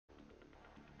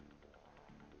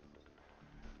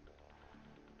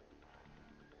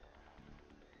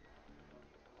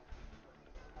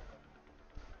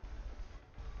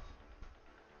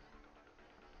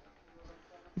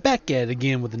Back at it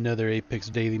again with another Apex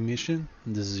Daily mission.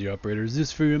 This is your operator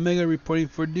Zeus for Omega reporting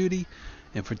for duty.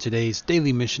 And for today's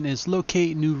daily mission is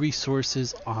locate new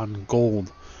resources on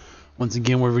gold. Once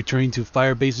again, we're returning to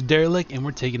Firebase Derelict and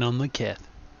we're taking on the Keth.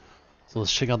 So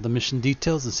let's check out the mission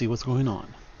details and see what's going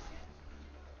on.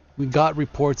 We got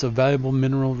reports of valuable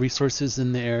mineral resources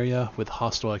in the area with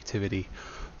hostile activity.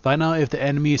 Find out if the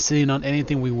enemy is sitting on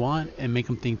anything we want and make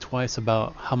them think twice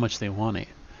about how much they want it.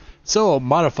 So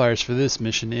modifiers for this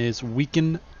mission is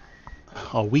weaken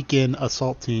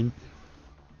assault team,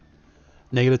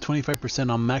 negative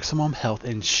 25% on maximum health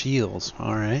and shields.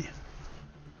 Alright.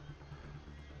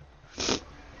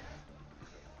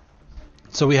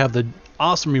 So we have the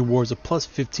awesome rewards of plus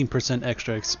 15%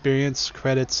 extra experience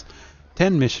credits,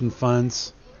 10 mission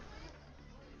funds,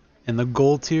 and the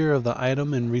gold tier of the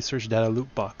item and research data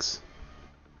loot box.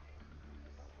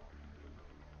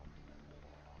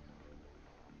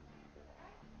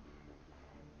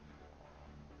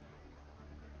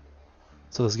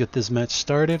 So let's get this match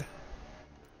started.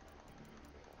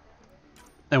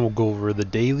 And we'll go over the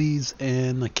dailies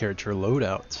and the character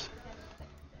loadout.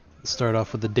 Let's start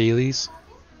off with the dailies.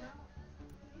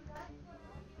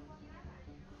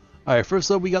 Alright,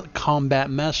 first up we got Combat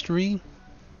Mastery.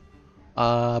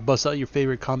 Bust out your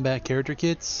favorite combat character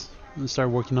kits and start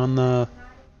working on the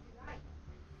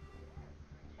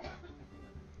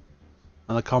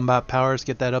combat powers.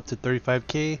 Get that up to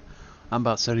 35k. I'm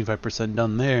about 75%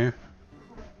 done there.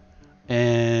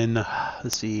 And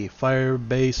let's see,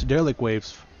 Firebase Derelict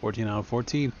Waves, 14 out of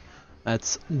 14.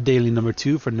 That's daily number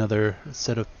 2 for another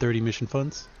set of 30 mission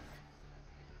funds.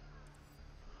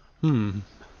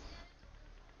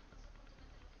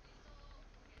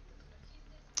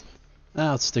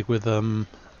 I'll stick with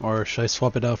or should I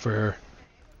swap it out for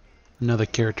another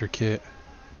character kit?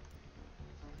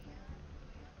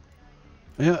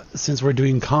 Yeah, since we're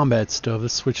doing combat stuff,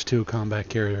 let's switch to a combat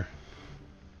carrier.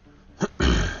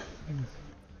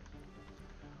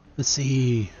 Let's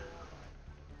see.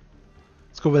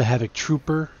 Let's go with a Havoc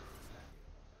Trooper.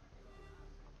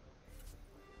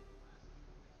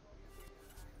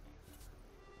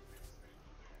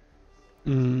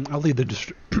 I'll leave the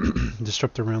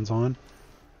disruptor rounds on.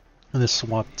 And this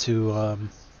swap to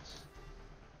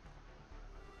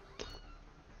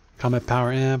Combat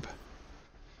Power Amp.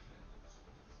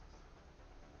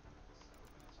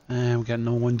 And we got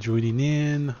no one joining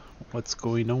in. What's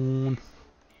going on?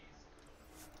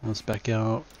 Let's back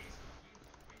out.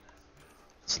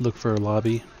 Let's look for a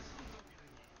lobby.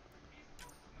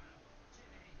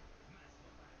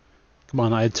 Come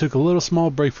on, I took a little small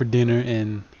break for dinner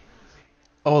and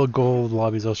all the gold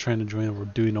lobbies I was trying to join were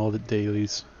doing all the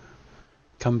dailies.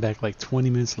 Come back like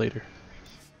 20 minutes later.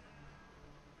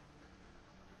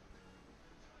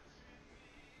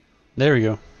 There we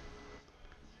go.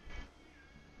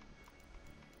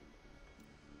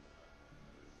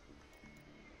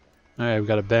 Alright, we've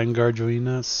got a Vanguard joining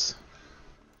us.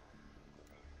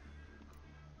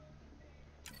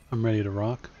 I'm ready to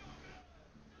rock.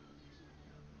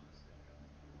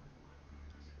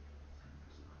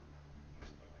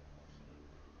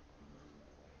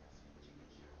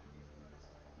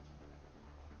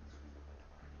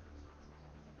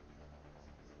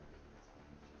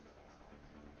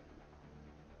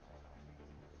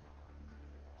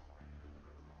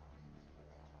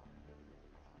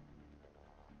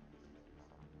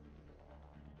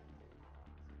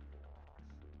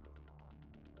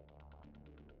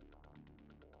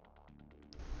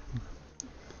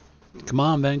 Come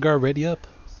on, Vanguard, ready up.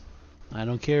 I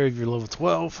don't care if you're level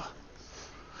 12.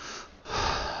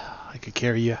 I could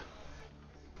carry you.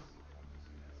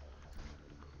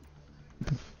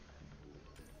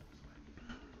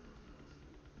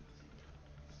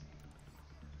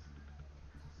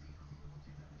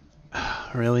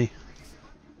 Really?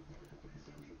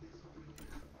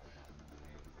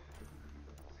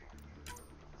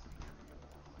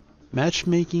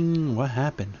 Matchmaking? What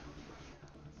happened?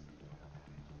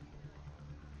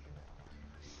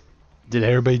 Did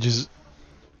everybody just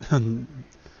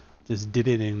did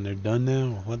it and they're done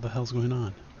now? What the hell's going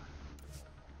on?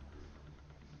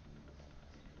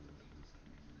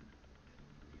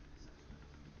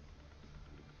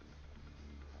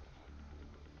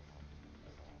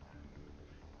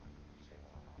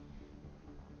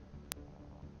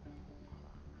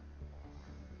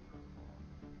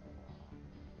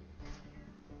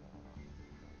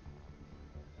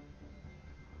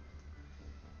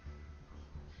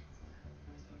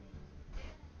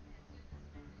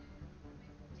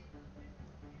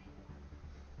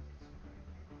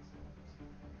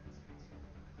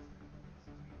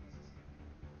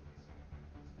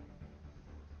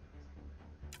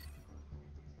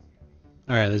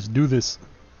 Alright, let's do this.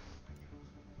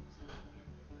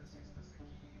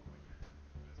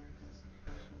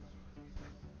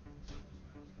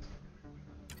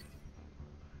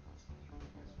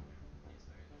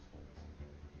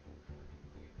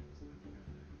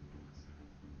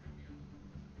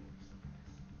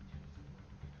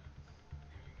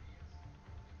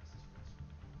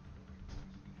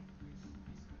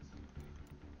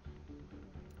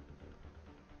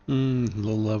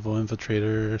 Low level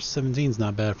infiltrator. 17's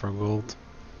not bad for gold.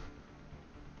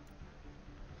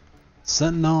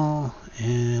 Sentinel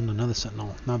and another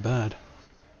sentinel. Not bad.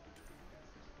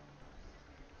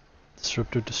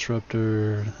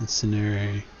 Disruptor,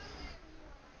 incendiary.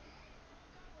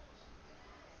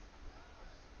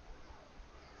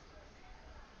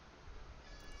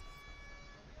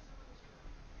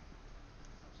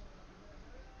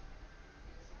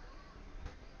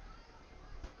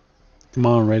 Come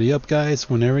on, ready up, guys.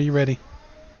 Whenever you're ready.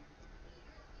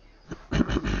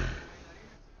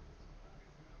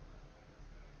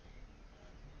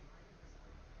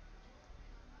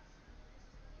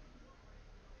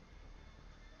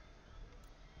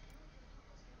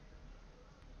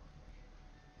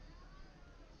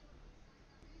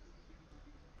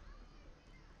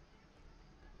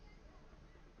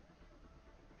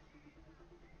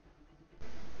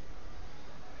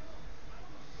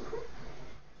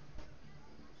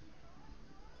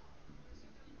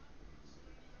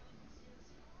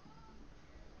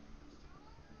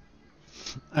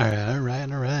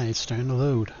 Alright. It's starting to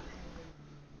load.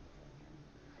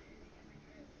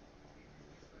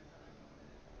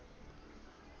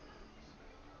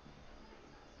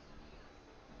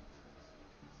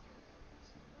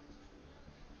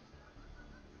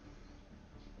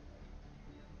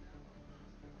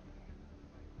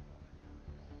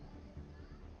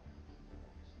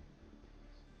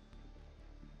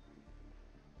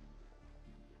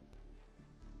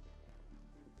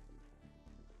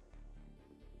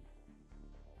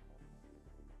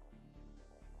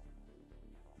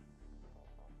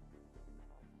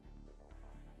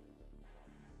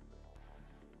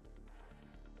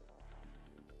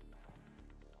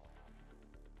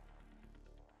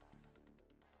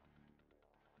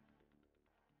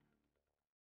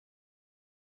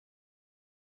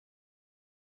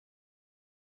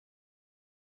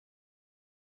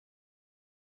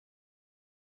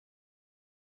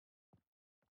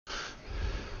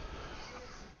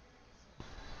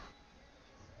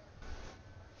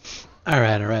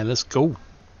 Alright, let's go.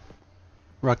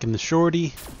 Rocking the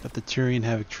shorty. Got the Tyrian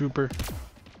Havoc Trooper.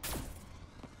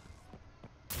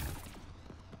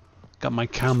 Got my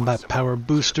combat power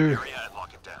booster.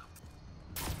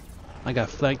 I got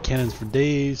flat cannons for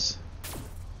days.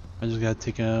 I just gotta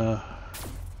take a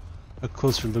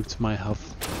closer look to my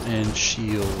health and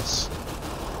shields.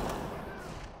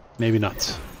 Maybe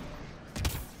not.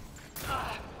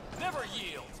 Never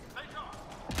yield.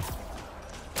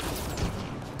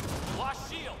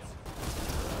 Lost shields.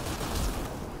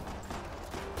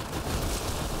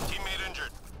 Teammate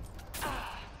injured.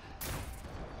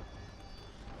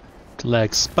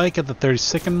 Lag spike at the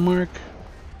 30-second mark.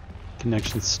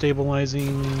 Connection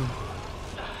stabilizing.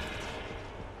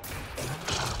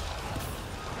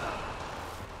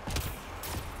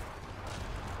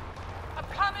 I'm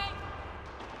coming.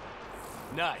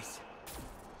 Nice.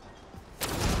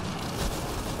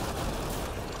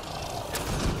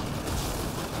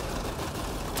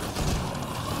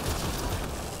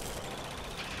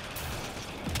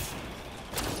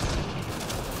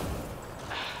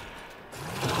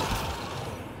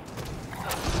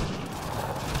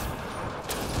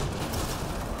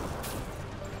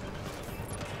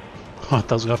 Oh, I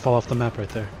thought I was gonna fall off the map right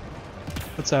there.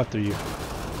 What's after you?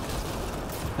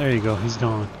 There you go, he's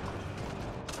gone.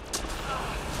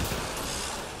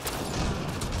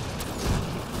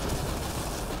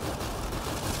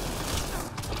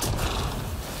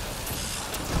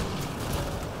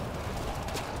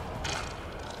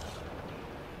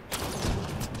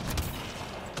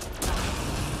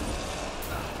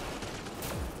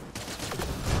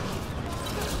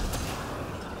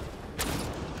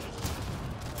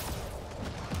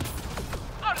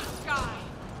 Out of the sky.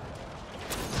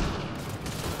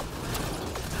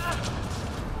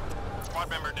 Squad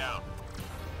member down.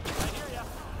 I hear ya.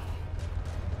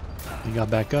 He got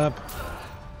back up.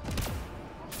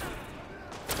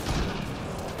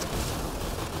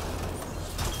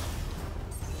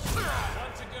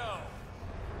 One to go.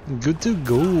 Good to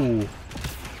go.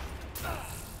 I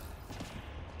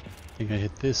think I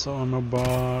hit this armor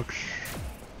box.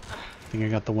 I think I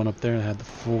got the one up there that had the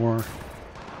 4.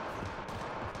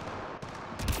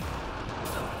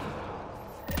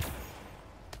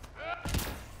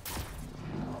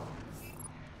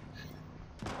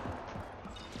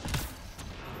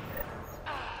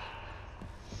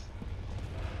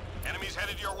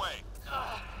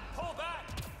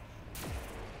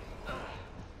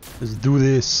 Let's do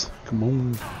this. Come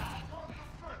on.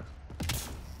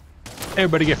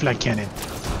 Everybody get flat cannon.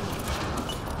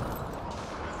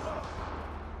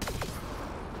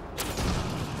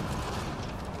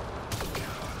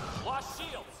 Lost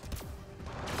shields.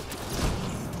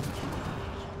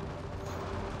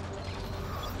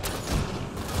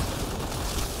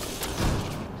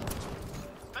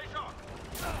 Stay sharp.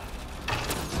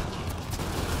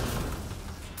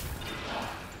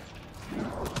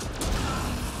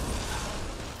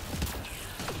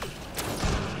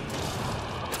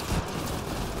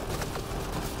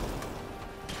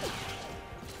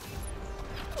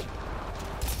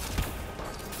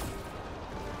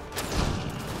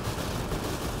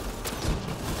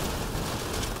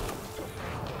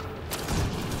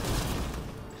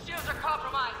 Shields are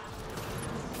compromised.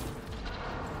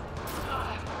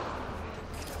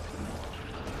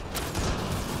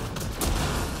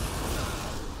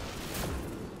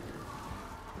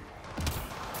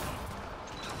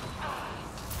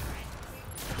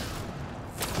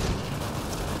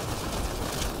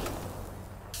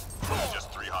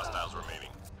 Just 3 hostiles remaining.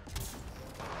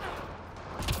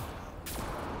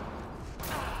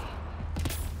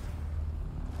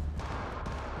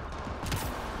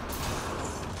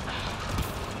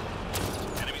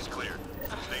 Enemies cleared.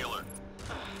 Stay alert.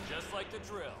 Just like the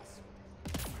drills.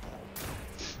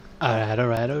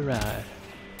 Alright.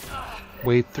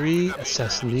 Wave 3, Got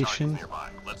assassination. targets nearby.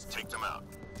 Let's take them out.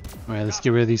 Alright, let's get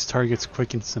rid of these targets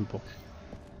quick and simple.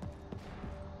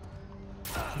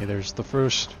 Okay, there's the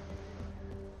first.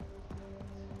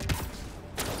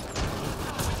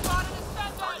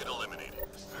 Target eliminated.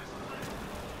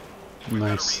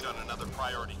 Nice. Got a read on another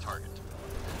priority target.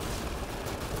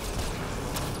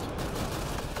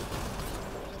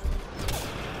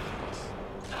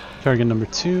 Target number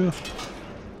 2.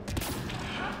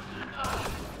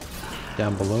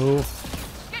 Down below.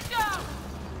 Get down!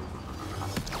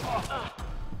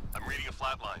 I'm reading a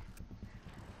flat line.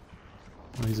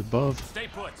 Oh, he's above. Stay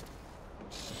put.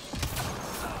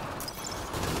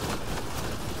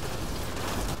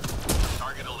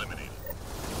 Target eliminated.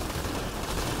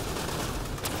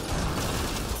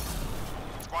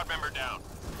 Squad member down.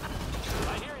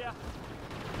 I hear ya.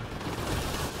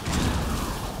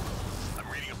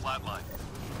 I'm reading a flat line.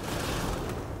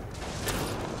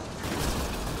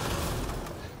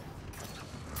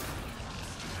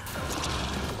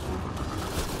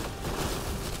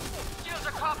 Shields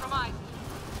are compromised.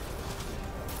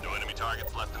 No enemy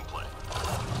targets left in play.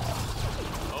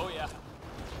 Oh yeah.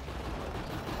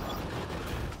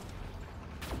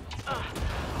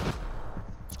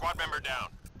 Squad member down.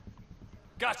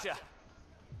 Gotcha.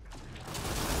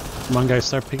 Come on, guys,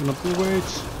 start picking up the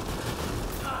words.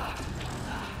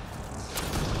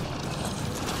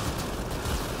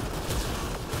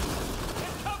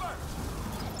 Get cover.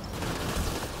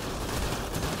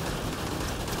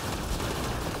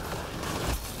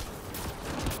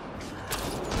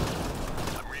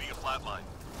 I'm reading a flat line.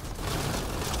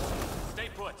 Stay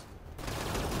put.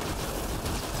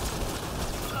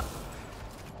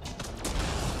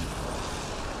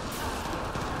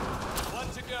 One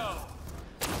to go.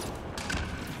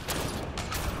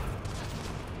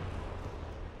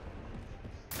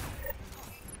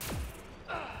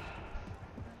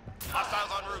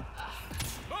 Hostiles en route.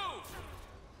 Move.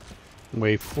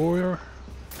 Wave 4.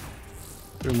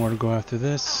 3 more to go after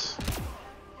this.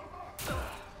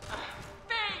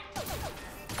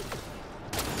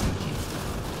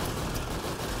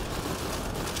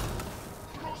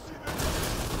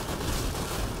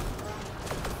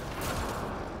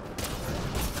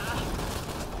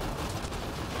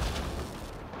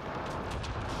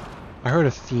 I heard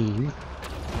a theme.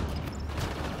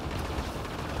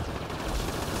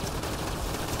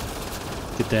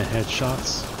 Get that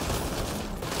headshots.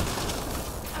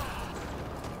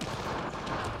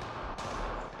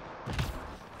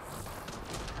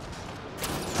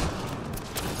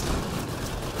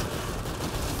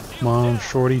 Come on,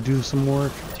 Shorty, do some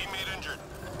work. Teammate injured.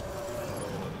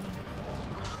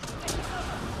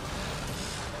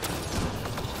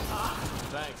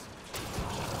 Thanks.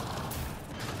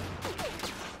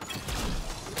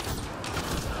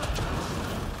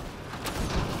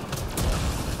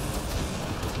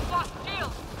 Lost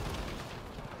shields.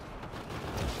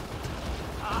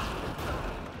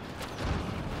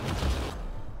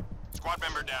 Squad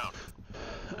member down.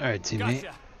 Alright, teammate.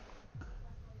 Gotcha.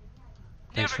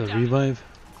 Thanks for the Never done. revive.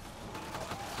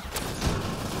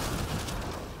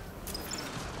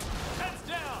 Heads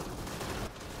down.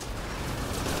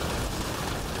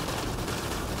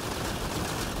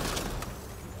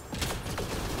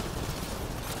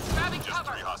 Grabbing Just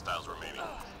cover. 3 hostiles remaining.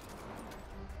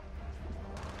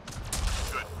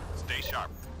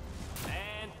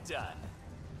 done.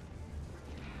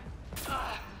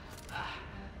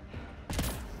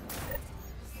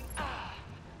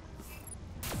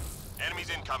 Enemies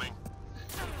incoming.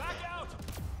 Back out!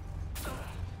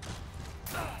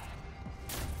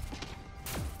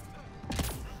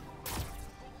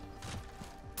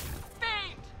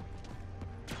 Fiend!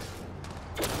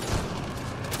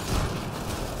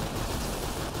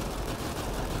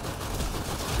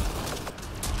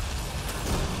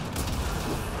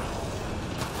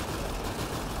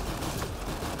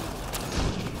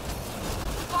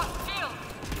 Lost shield!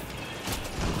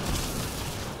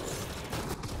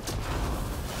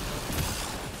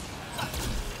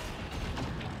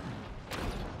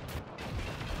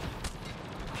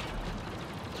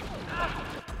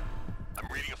 I'm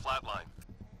reading a flatline.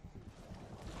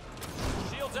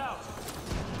 Shields out!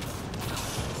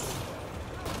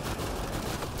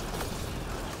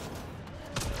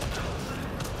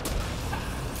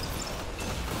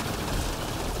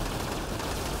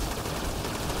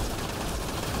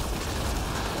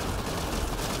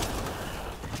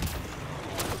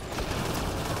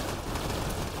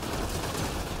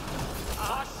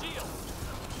 Shield!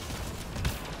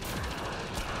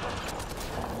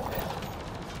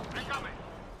 Incoming.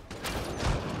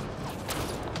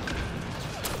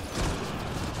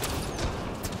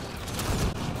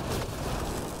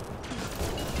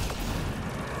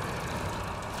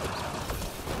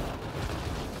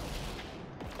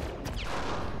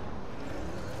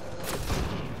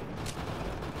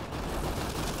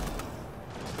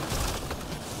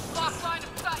 Lost line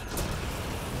of sight!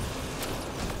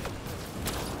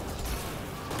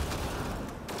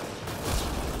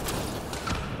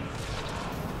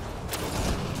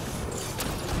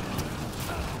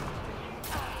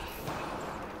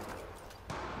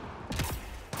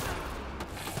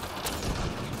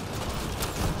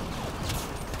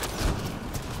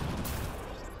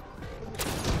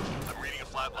 I'm reading a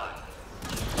flatline.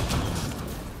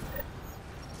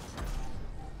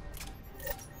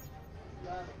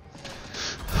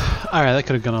 Alright, that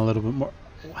could have gone a little bit more.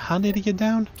 How did he get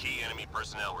down? Key enemy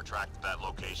personnel were tracked to that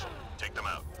location. Take them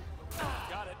out.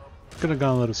 Got it. Could have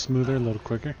gone a little smoother, a little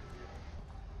quicker.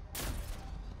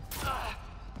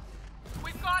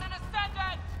 We've got an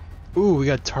ascendant! Ooh, we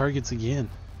got targets again.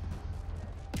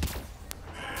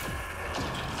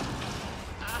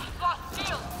 Lost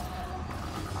shield!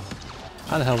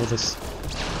 How the hell with this?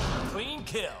 Clean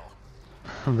kill.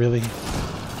 Really?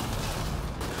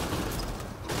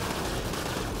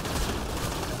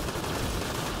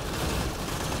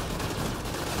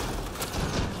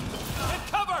 Get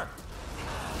cover!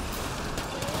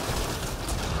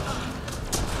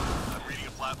 I'm reading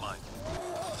a flatline.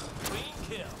 Clean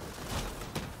kill.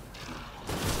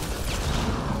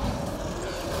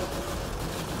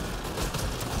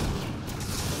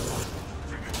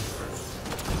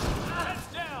 Heads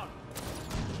down!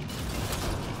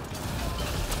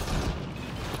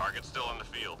 Target's still in the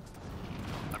field.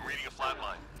 I'm reading a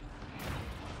flatline.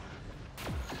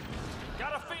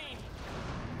 Got a fiend!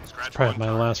 Scratch Probably one my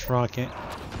target. last rocket.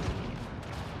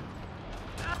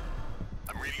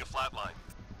 I'm reading a flatline.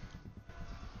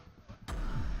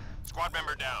 Squad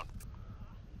member down.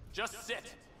 Just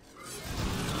sit.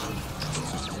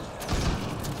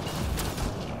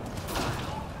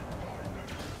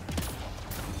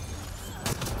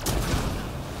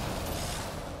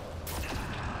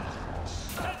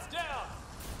 Heads down!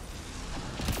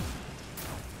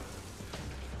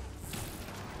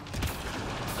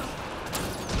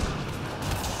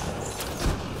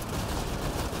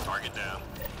 Target down.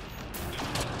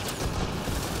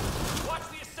 Watch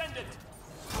the ascendant!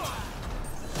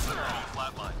 Reading a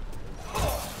flatline.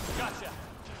 Gotcha!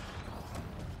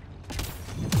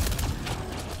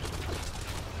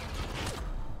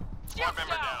 Squad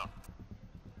member down.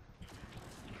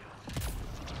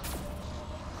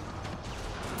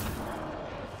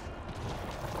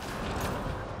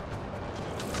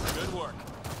 Good work.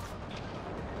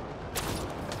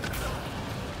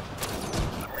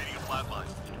 I'm reading a flatline.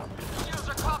 Shields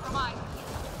are compromised!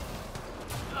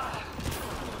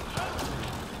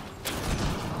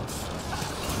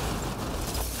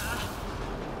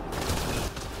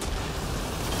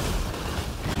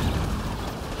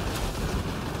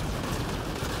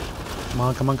 Come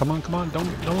on, come on, come on, come on.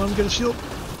 Don't let him get a shield.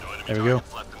 No enemy There we go.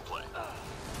 targets left in play.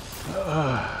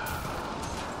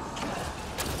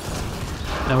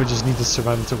 Now we just need to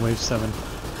survive until wave 7.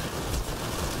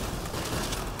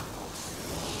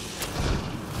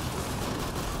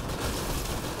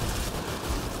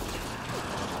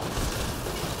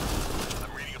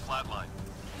 I'm reading a flatline.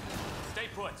 Stay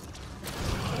put.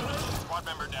 Squad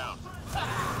member down.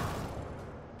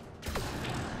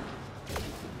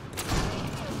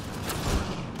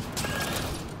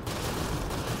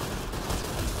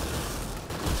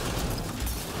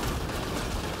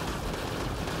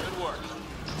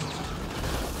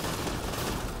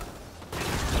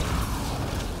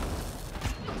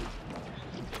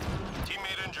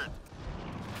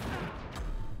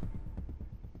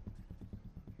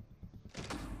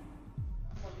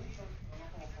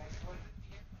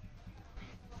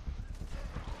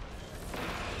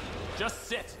 Just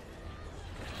sit.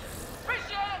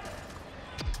 Appreciate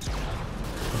it!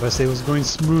 If I say it was going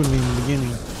smoothly in the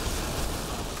beginning.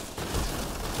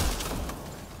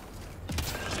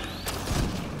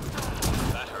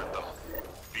 That hurt them.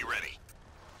 Be ready.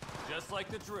 Just like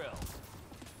the drill.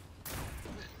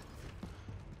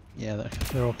 Yeah,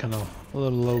 they're all kind of a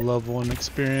little low level in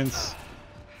experience.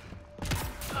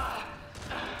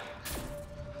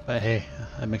 But hey,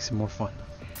 that makes it more fun.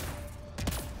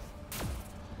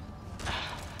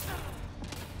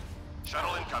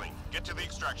 Shuttle incoming. Get to the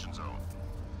extraction zone.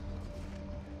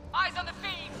 Eyes on the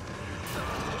feed!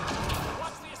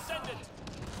 Watch the Ascendant.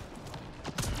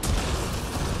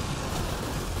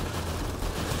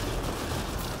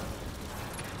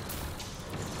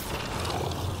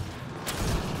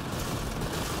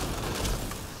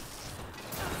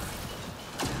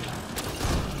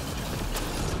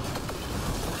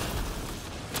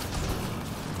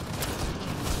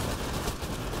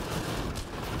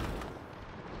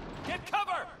 Get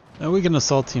cover! Now we can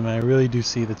assault team. I really do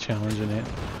see the challenge in it,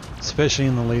 especially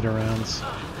in the later rounds.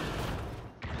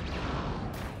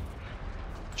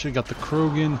 Should've got the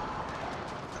Krogan.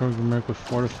 Krogan Merc with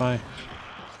Fortify.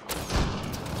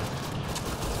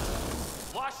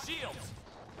 Lost shields.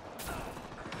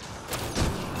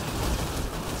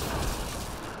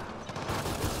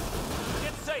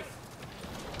 Get safe.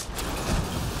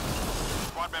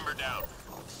 Squad member down.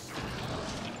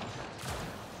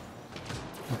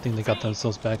 I think they got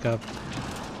themselves back up.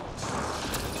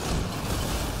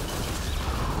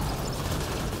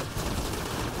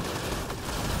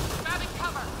 Grabbing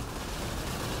cover!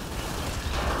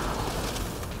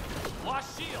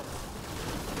 Lost shields.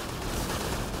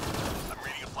 I'm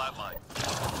reading a flat line.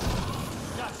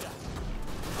 Gotcha.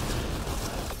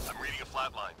 I'm reading a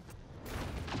flat line.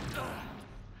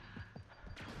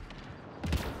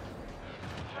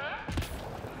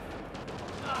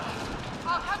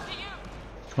 I'll come to you!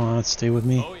 Come on, stay with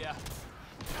me. Oh yeah.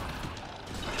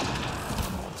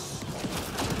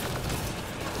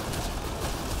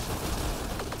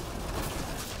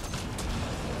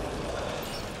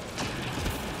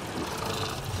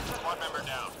 Squad member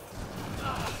down.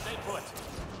 Stay put.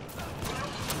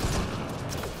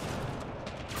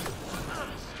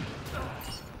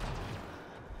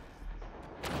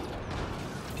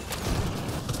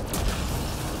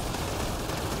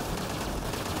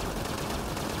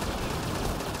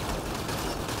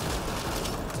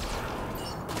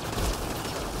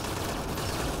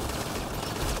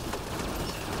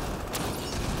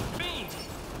 Fiend.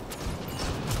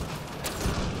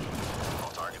 All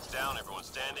targets down. Everyone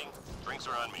standing. Drinks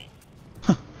are on me.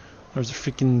 There's a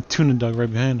freaking tuna dog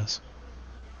right behind us.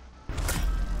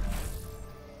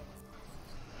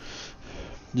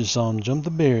 Just saw him jump the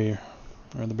barrier.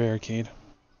 Or the barricade.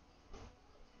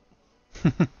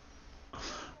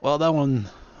 Well, that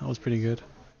was pretty good.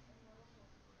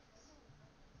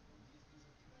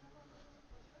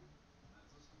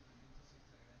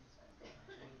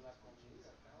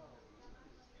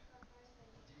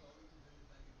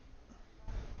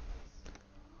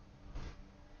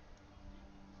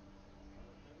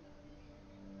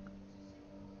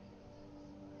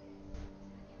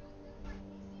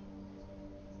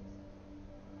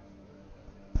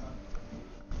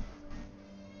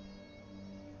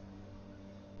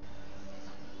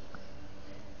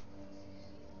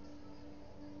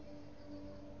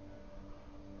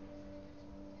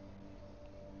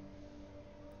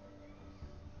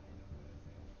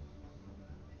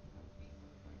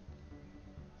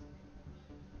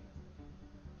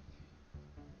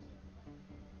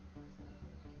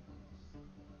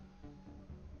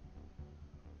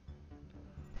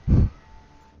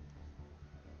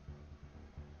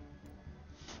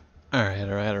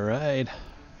 Alright.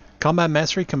 Combat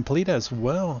Mastery complete as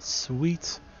well.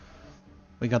 Sweet.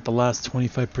 We got the last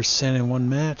 25% in one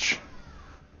match.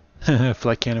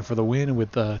 Flight Cannon for the win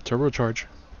with Turbocharge.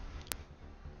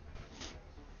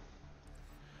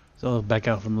 So back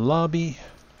out from the lobby.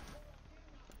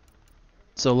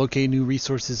 So locate new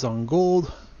resources on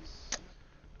gold.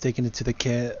 Taking it to the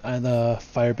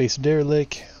Firebase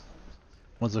Derelict.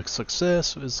 Was a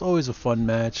success. It's always a fun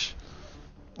match.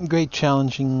 Great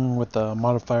challenging with the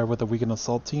modifier with a weakened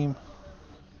assault team.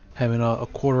 Having a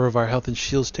quarter of our health and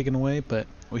shields taken away, but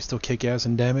we still kick ass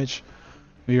and damage.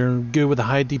 You're good with a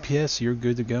high DPS, you're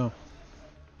good to go.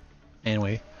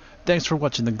 Anyway, thanks for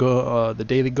watching the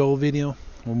daily gold video.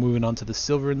 We're moving on to the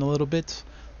silver in a little bit.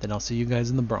 Then I'll see you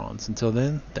guys in the bronze. Until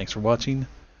then, thanks for watching.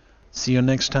 See you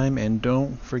next time, and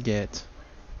don't forget,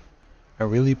 I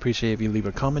really appreciate if you leave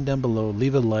a comment down below,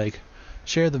 leave a like,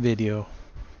 share the video,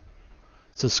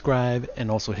 subscribe, and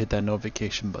also hit that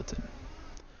notification button.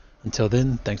 Until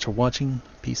then, thanks for watching.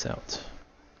 Peace out.